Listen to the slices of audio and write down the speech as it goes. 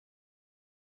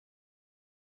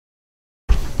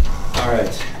All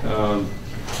right,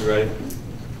 you ready?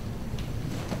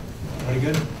 Pretty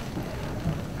good.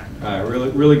 All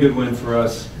right, really good win for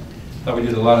us. Thought we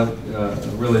did a lot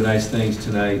of really nice things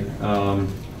tonight.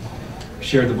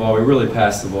 Shared the ball. We really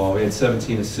passed the ball. We had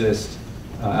 17 assists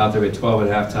out there. We had 12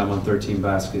 at halftime on 13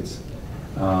 baskets.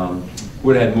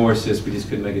 Would have had more assists. We just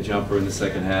couldn't make a jumper in the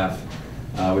second half,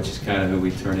 which is kind of who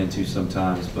we turn into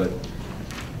sometimes. But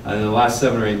in the last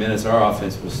 7 or 8 minutes, our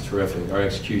offense was terrific. Our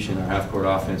execution, our half-court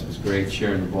offense was great.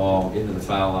 Sharing the ball, getting to the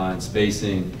foul line,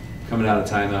 spacing, coming out of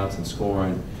timeouts and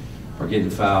scoring, or getting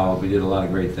fouled. We did a lot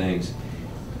of great things.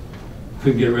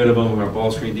 Couldn't get rid of them. Our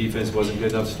ball screen defense wasn't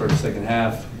good enough to start the second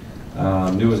half.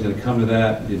 Knew it was going to come to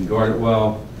that. Didn't guard it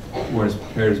well. Weren't as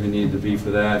prepared as we needed to be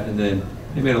for that. And then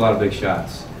they made a lot of big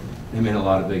shots. And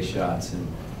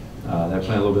they're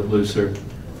playing a little bit looser.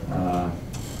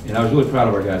 And I was really proud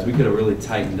of our guys. We could have really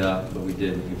tightened up, but we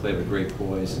didn't. We played with great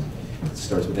poise. It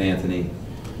starts with Anthony,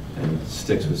 and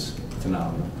Sticks was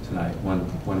phenomenal tonight.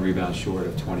 One rebound short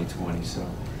of 2020, so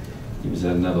he was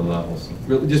at another level. So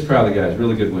really, just proud of the guys.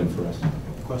 Really good win for us.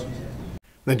 Questions?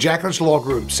 The Jackledge Law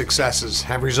Group's successes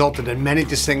have resulted in many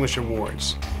distinguished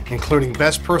awards, including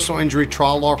Best Personal Injury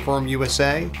Trial Law Firm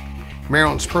USA,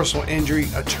 Maryland's Personal Injury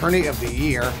Attorney of the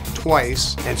Year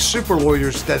twice, and Super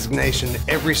Lawyers designation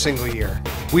every single year.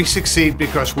 We succeed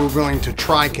because we're willing to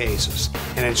try cases,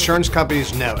 and insurance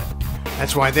companies know it.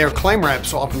 That's why their claim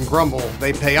reps often grumble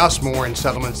they pay us more in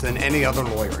settlements than any other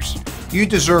lawyers. You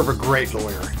deserve a great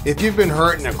lawyer. If you've been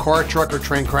hurt in a car, truck, or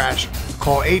train crash,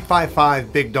 call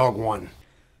 855-BIG-DOG-1.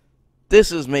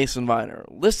 This is Mason Viner.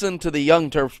 Listen to the Young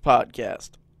Terps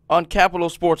podcast on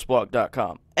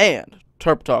CapitalSportsBlog.com and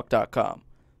TerpTalk.com,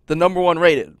 the #1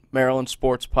 rated Maryland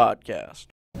sports podcast.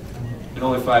 And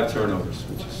only 5 turnovers,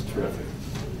 which is terrific.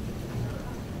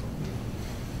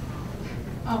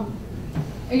 I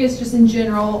guess just in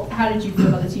general, how did you feel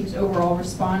about the team's overall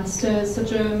response to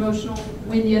such an emotional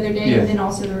win the other day, and then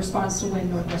also the response to when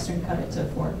Northwestern cut it to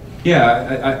 4?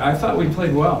 Yeah, I thought we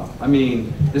played well. I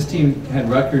mean, this team had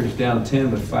Rutgers down 10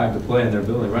 with 5 to play, and they're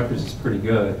building. Rutgers is pretty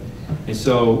good. And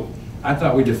so I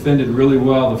thought we defended really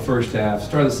well the first half.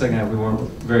 Started the second half, we weren't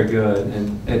very good,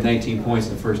 and had 19 points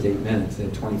in the first 8 minutes. They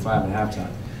had 25 at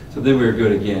halftime. So then we were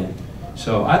good again.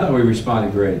 So I thought we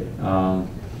responded great.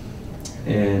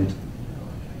 And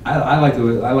I like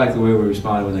the way we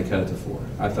responded when they cut it to 4.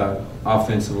 I thought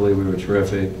offensively we were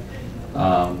terrific.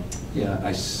 I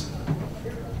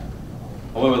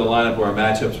went with a lineup where our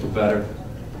matchups were better,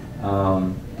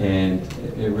 and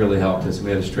it really helped us. We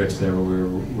had a stretch there where we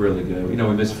were really good. We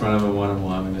missed front of them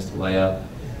 1-on-1. We missed a layup.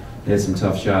 They had some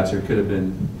tough shots. There could have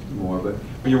been more, but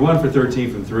when you're 1 for 13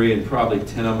 from 3 and probably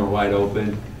 10 of them are wide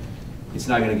open, it's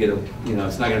not going to get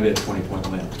it's not going to be a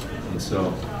 20-point win. And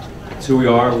so it's who we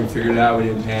are. We figured it out. We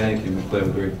didn't panic, and we played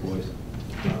with great poise.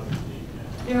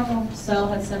 Daryl Sell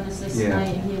had 7 assists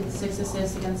tonight, and he had 6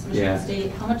 assists against Michigan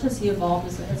State. How much has he evolved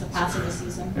as a passer this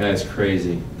season? Yeah, it's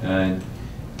crazy. And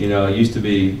it used to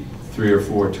be 3 or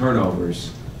 4 turnovers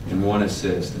and 1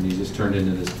 assist, and he just turned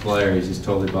into this player. He's just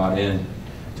totally bought in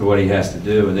to what he has to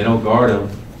do. And they don't guard him,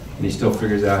 and he still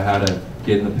figures out how to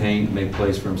get in the paint, make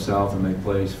plays for himself, and make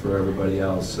plays for everybody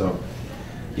else. So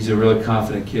he's a really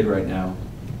confident kid right now.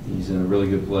 He's in a really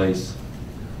good place.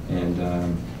 And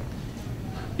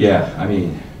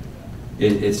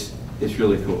it's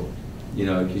really cool,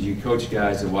 because you coach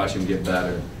guys to watch him get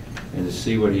better and to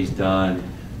see what he's done.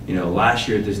 Last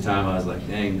year at this time I was like,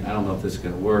 dang, I don't know if this is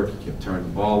going to work. He kept turning the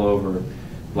ball over,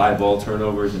 live ball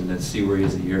turnovers, and then see where he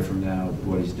is a year from now.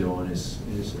 What he's doing is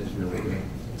really good.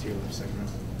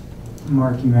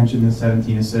 Mark, you mentioned the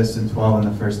 17 assists and 12 in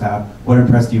the first half. What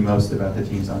impressed you most about the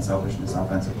team's unselfishness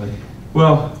offensively?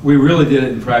 Well, we really did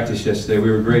it in practice yesterday.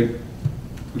 We were great.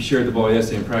 We shared the ball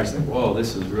yesterday in practice. Like, whoa,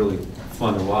 this is really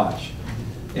fun to watch.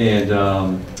 And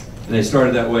they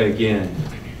started that way again.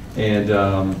 And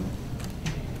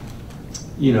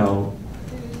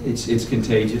it's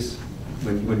contagious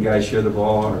when guys share the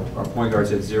ball. Our point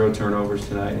guards had 0 turnovers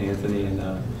tonight, Anthony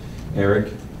and Eric,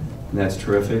 and that's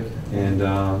terrific. And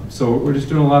so we're just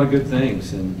doing a lot of good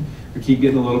things, and we keep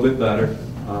getting a little bit better.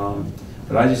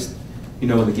 But I just,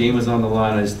 when the game was on the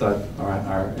line, I just thought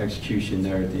our execution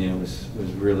there at the end was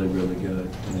really, really good.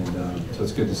 And so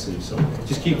it's good to see. So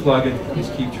just keep plugging,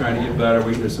 just keep trying to get better.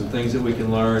 There's some things that we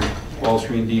can learn. Ball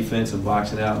screen defense and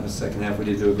boxing out in the second half we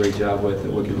did do a great job with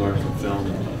that we can learn from film,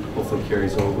 and hopefully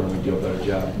carries over and we do a better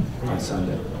job on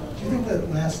Sunday. Do you think that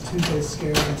last Tuesday's scare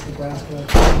against Nebraska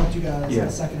helped you guys in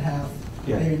the second half?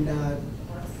 Maybe not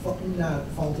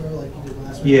falter like you did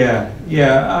last week? I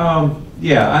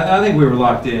think we were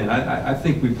locked in. I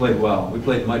think we played well. We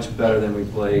played much better than we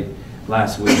played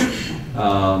last week.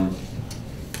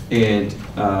 And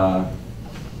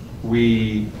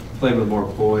we played with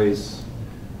more poise,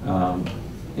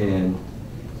 and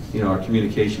our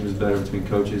communication was better between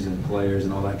coaches and players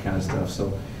and all that kind of stuff.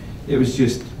 So it was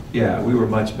just, yeah, we were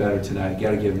much better tonight.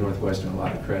 Got to give Northwestern a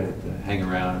lot of credit to hang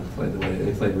around and play the way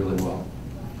they played really well.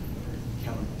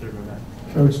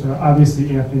 Coach,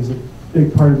 obviously Anthony's a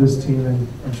big part of this team, and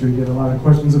I'm sure you get a lot of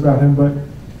questions about him, but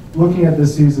looking at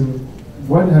this season,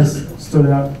 what has stood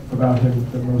out about him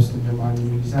the most in your mind? I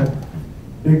mean, he's had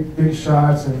big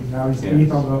shots, and now he's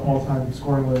 8th on the all-time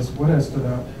scoring list. What has stood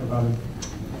out about him?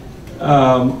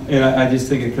 And I just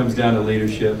think it comes down to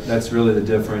leadership. That's really the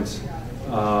difference.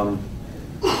 I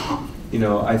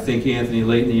think Anthony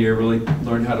late in the year really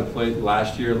learned how to play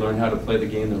last year, learned how to play the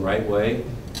game the right way.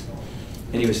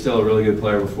 And he was still a really good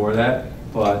player before that,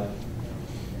 but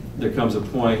there comes a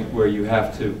point where you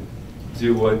have to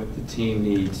do what the team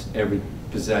needs every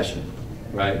possession,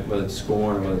 right? Whether it's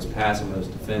scoring, whether it's passing, whether it's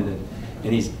defending.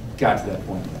 And he's got to that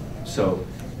point. So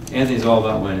Anthony's all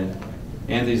about winning.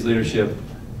 Anthony's leadership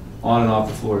on and off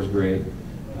the floor is great.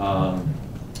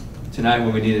 Tonight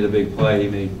when we needed a big play, he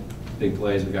made big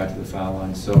plays. We got to the foul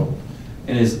line. So,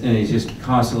 and he's just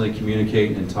constantly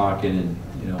communicating and talking and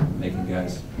making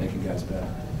guys better.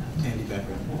 Andy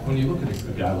Becker. When you look at a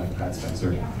guy like Pat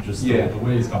Spencer, just the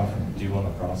way he's gone from D1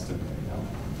 lacrosse to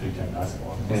Big Ten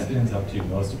basketball, what stands out to you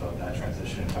most about that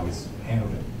transition and how he's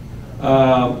handled it?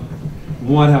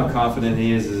 One, how confident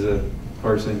he is as a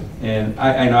person, and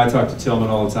I know I talk to Tillman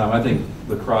all the time. I think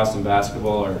lacrosse and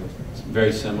basketball are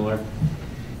very similar.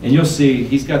 And you'll see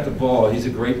he's got the ball. He's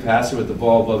a great passer with the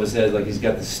ball above his head, like he's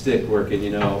got the stick working,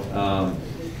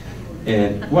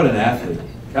 and what an athlete.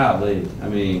 Golly. I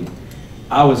mean,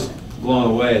 I was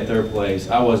blown away at third place.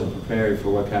 I wasn't prepared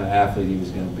for what kind of athlete he was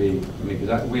going to be. I mean,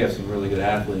 because we have some really good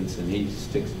athletes, and he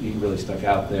really stuck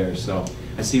out there. So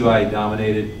I see why he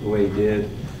dominated the way he did.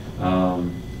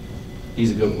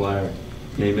 He's a good player.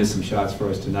 He missed some shots for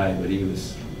us tonight, but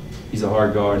he's a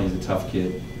hard guard and he's a tough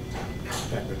kid.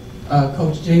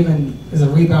 Coach, Jalen is a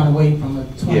rebound away from a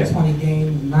 2020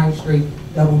 game, 9 straight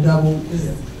double-double.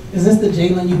 Is this the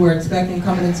Jalen you were expecting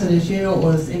coming into this year,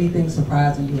 or is anything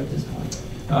surprising you at this point?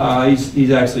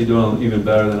 He's actually doing even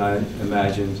better than I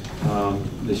imagined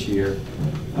this year,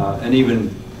 and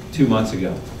even 2 months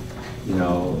ago.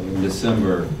 In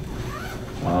December,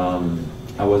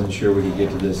 I wasn't sure we could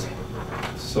get to this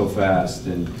so fast,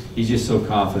 and he's just so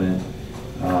confident.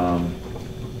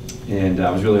 And I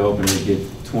was really hoping to get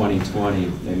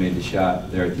 20-20. They made the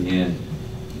shot there at the end,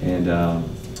 and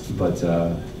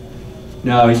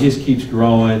no, he just keeps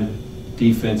growing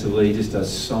defensively. He just does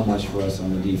so much for us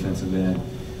on the defensive end.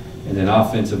 And then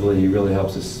offensively, he really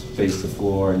helps us space the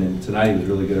floor. And then tonight he was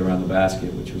really good around the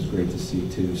basket, which was great to see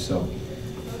too. So,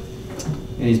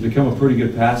 and he's become a pretty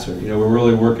good passer. We're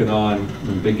really working on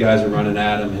when big guys are running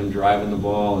at him driving the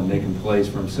ball and making plays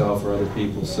for himself or other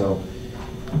people. So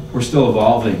we're still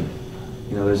evolving.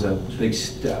 There's a big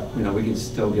step. We can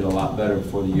still get a lot better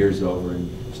before the year's over. And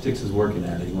Sticks is working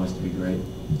at it. He wants to be great.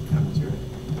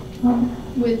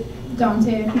 With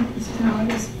Dante, I think this is now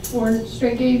his 4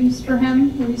 straight games for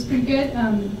him where he's pretty good.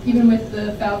 Even with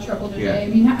the foul trouble today, I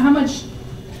mean,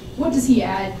 what does he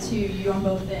add to you on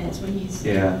both ends when he's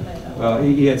Well,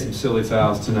 he had some silly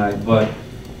fouls tonight, but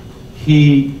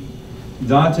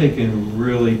Dante can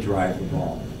really drive the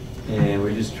ball, and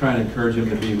we're just trying to encourage him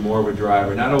to be more of a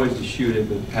driver, not always to shoot it,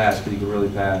 but pass, because he can really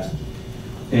pass.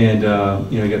 And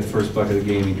he got the first bucket of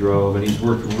the game, he drove, and he's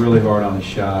worked really hard on his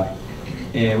shot.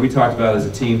 And we talked about it as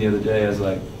a team the other day. I was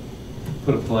like,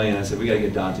 put a play in. I said, we got to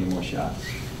get Dante more shots.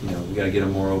 We got to get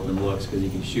him more open looks because he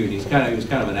can shoot. He was kind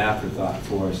of an afterthought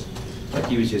for us. Like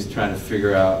he was just trying to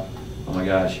figure out, oh my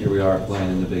gosh, here we are playing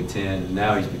in the Big Ten, and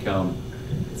now he's become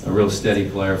a real steady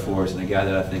player for us and a guy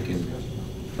that I think can,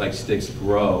 like Sticks,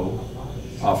 grow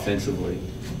offensively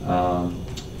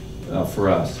for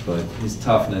us. But his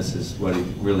toughness is what he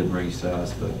really brings to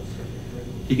us. But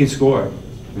he can score.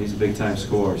 He's a big-time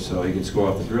scorer, so he can score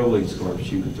off the dribble, he can score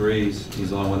shooting threes.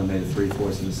 He's the only one that made a 3 for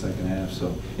us in the second half,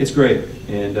 so it's great.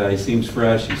 And he seems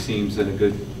fresh. He seems in a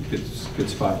good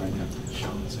spot right now.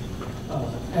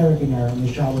 Eric and Aaron,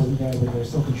 the shot wasn't there, but they're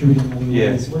still contributing. What do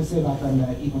you say about them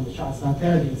that even when the shot's not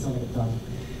there, they can still get it done?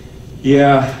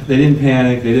 Yeah, they didn't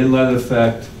panic. They didn't let it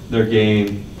affect their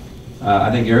game.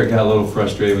 I think Eric got a little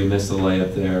frustrated. We missed the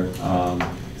layup there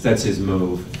because that's his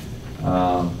move.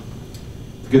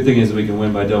 Good thing is we can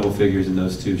win by double figures and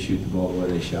those two shoot the ball the way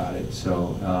they shot it.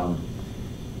 So,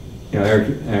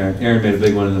 Aaron made a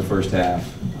big one in the first half.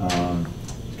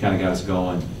 Kind of got us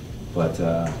going. But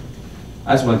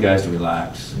I just want guys to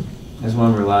relax. I just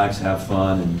want them to relax, have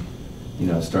fun, you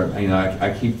know,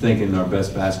 I keep thinking our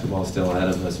best basketball is still ahead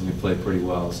of us, and we play pretty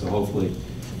well. So hopefully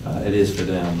it is for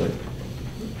them. But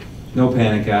no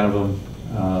panic out of them.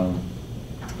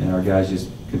 And our guys just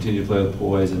continue to play with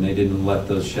poise, and they didn't let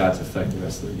those shots affect the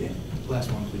rest of the game.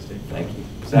 Last one, please, Dave. Thank you.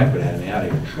 Zach would have had me out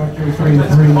of here. Mark, you're 3-3 in the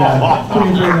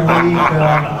league.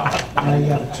 You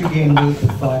have a 2-game lead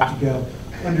with 5 to go.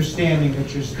 Understanding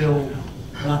that you're still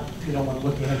not, you don't want to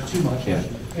look ahead too much. Yeah.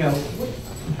 You know,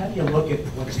 how do you look at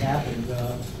what's happened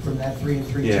from that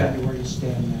 3-3 Yeah. to where you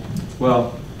stand now?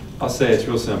 Well, I'll say it's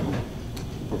real simple.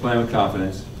 We're playing with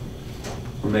confidence.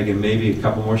 We're making maybe a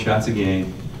couple more shots a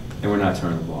game, and we're not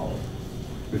turning the ball over.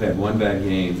 We've had one bad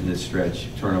game in this stretch,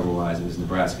 turnover-wise. It was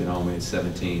Nebraska at home. We had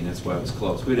 17. That's why it was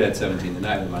close. If we'd had 17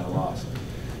 tonight, we might have lost.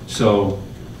 So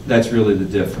that's really the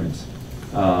difference.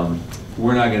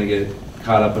 We're not going to get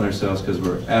caught up in ourselves because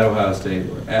we're at Ohio State,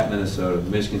 we're at Minnesota,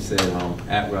 Michigan State at home,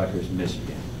 at Rutgers,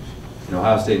 Michigan. And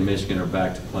Ohio State and Michigan are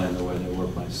back to playing the way they were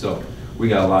playing. So we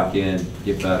got to lock in,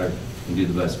 get better, and do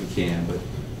the best we can. But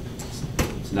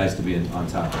it's nice to be on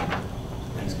top of it.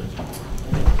 Thanks, Coach.